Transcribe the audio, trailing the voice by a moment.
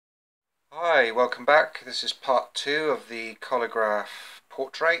Hi, welcome back. This is part 2 of the Collagraph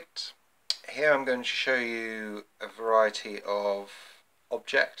portrait. Here I'm going to show you a variety of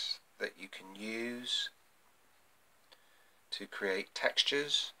objects that you can use to create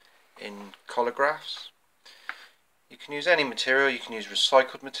textures in collagraphs. You can use any material. You can use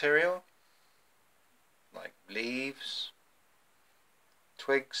recycled material like leaves,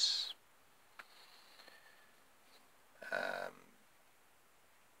 twigs,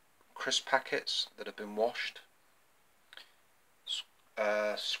 crisp packets that have been washed,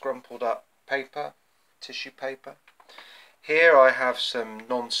 scrumpled up paper, tissue paper. Here I have some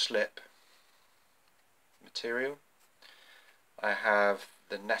non-slip material. I have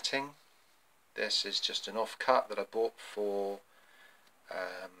the netting. This is just an offcut that I bought for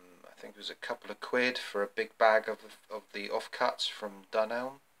I think it was a couple of quid for a big bag of the offcuts from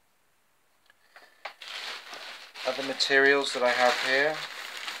Dunelm. Other materials that I have here,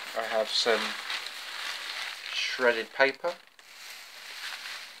 I have some shredded paper,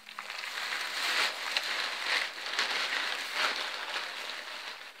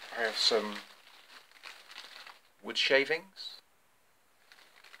 I have some wood shavings,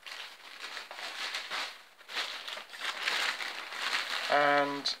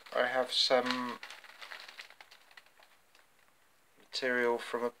 and I have some material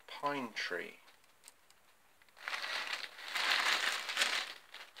from a pine tree.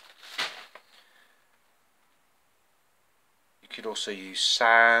 You could also use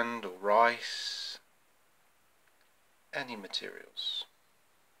sand or rice, any materials.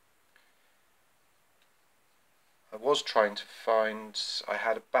 I was trying to find, I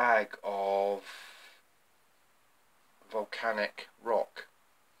had a bag of volcanic rock,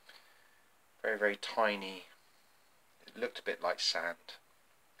 very, very tiny. It looked a bit like sand.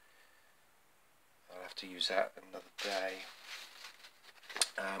 I'll have to use that another day.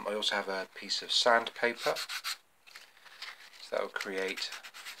 I also have a piece of sandpaper, so that will create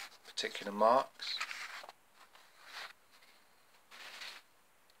particular marks.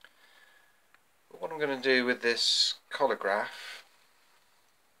 But what I'm going to do with this collagraph,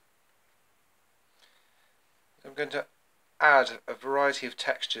 I'm going to add a variety of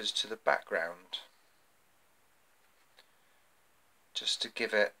textures to the background, just to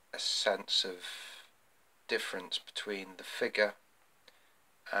give it a sense of difference between the figure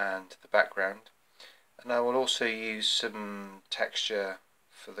and the background. And I will also use some texture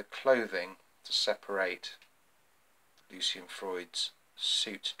for the clothing to separate Lucian Freud's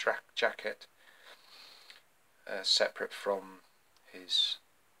suit jacket separate from his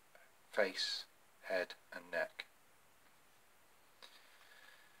face, head and neck.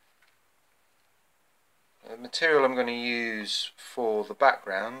 The material I'm going to use for the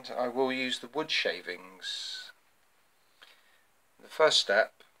background, I will use the wood shavings. The first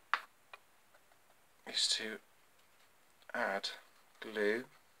step is to add glue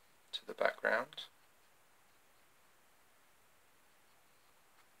to the background.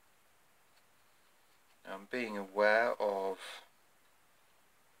 Now I'm being aware of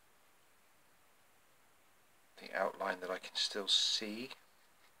the outline that I can still see.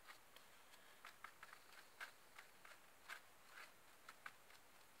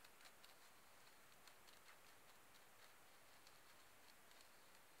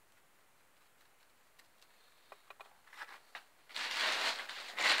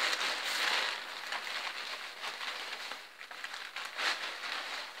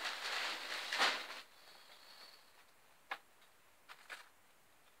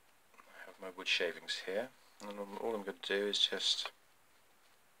 My wood shavings here, and all I'm going to do is just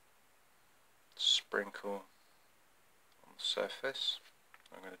sprinkle on the surface.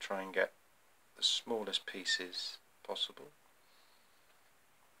 I'm going to try and get the smallest pieces possible.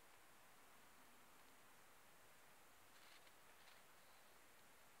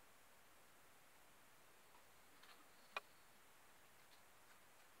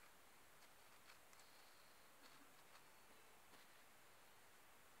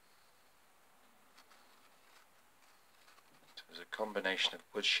 There's a combination of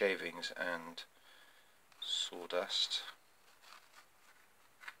wood shavings and sawdust.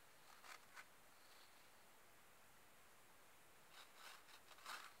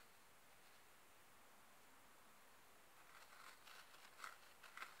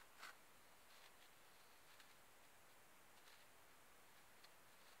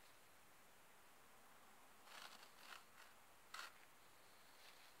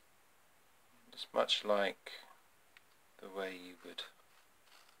 It's much like the way you would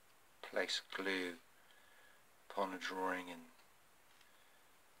place glue upon a drawing and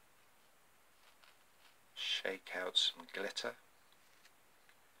shake out some glitter.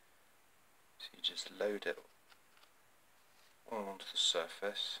 you just load it all onto the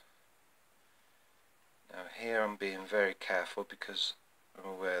surface. Now here I'm being very careful because I'm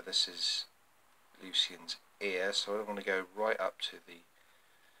aware this is Lucian's ear, so I don't want to go right up to the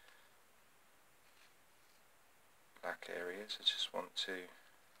black areas. I just want to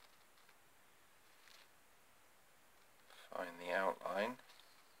find the outline,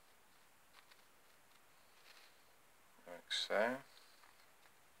 like so.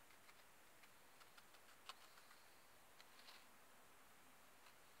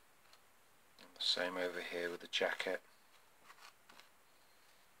 Same over here with the jacket,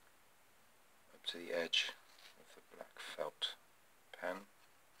 up to the edge of the black felt pen.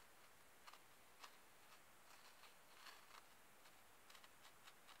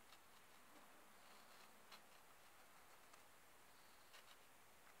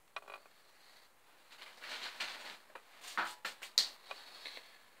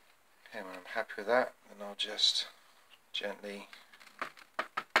 Okay, when I'm happy with that, then I'll just gently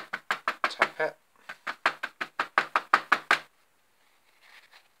tap it.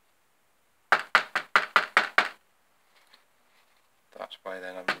 That's why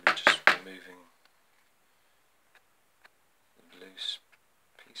then I'm just removing the loose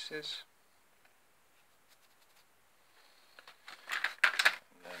pieces.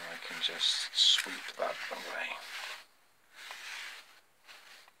 And then I can just sweep that away.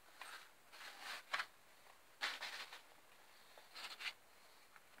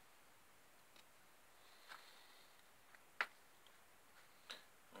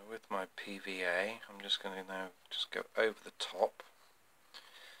 With my PVA, I'm just going to now just go over the top.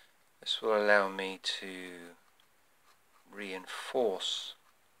 This will allow me to reinforce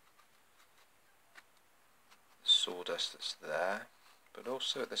the sawdust that's there, but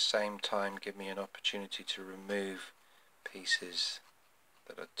also at the same time give me an opportunity to remove pieces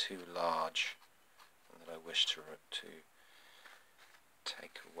that are too large and that I wish to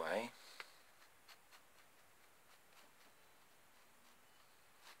take away.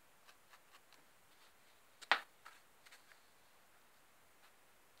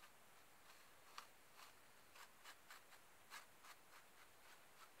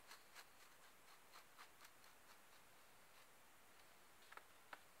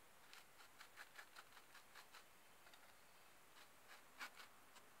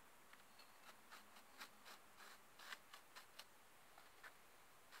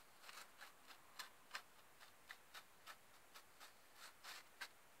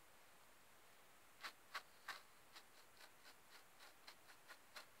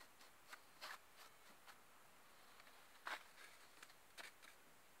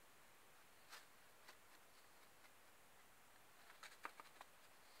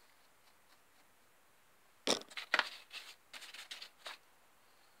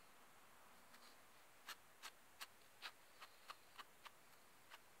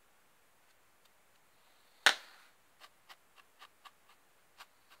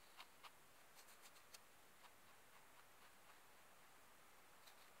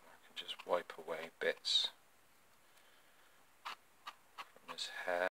 Just wipe away bits.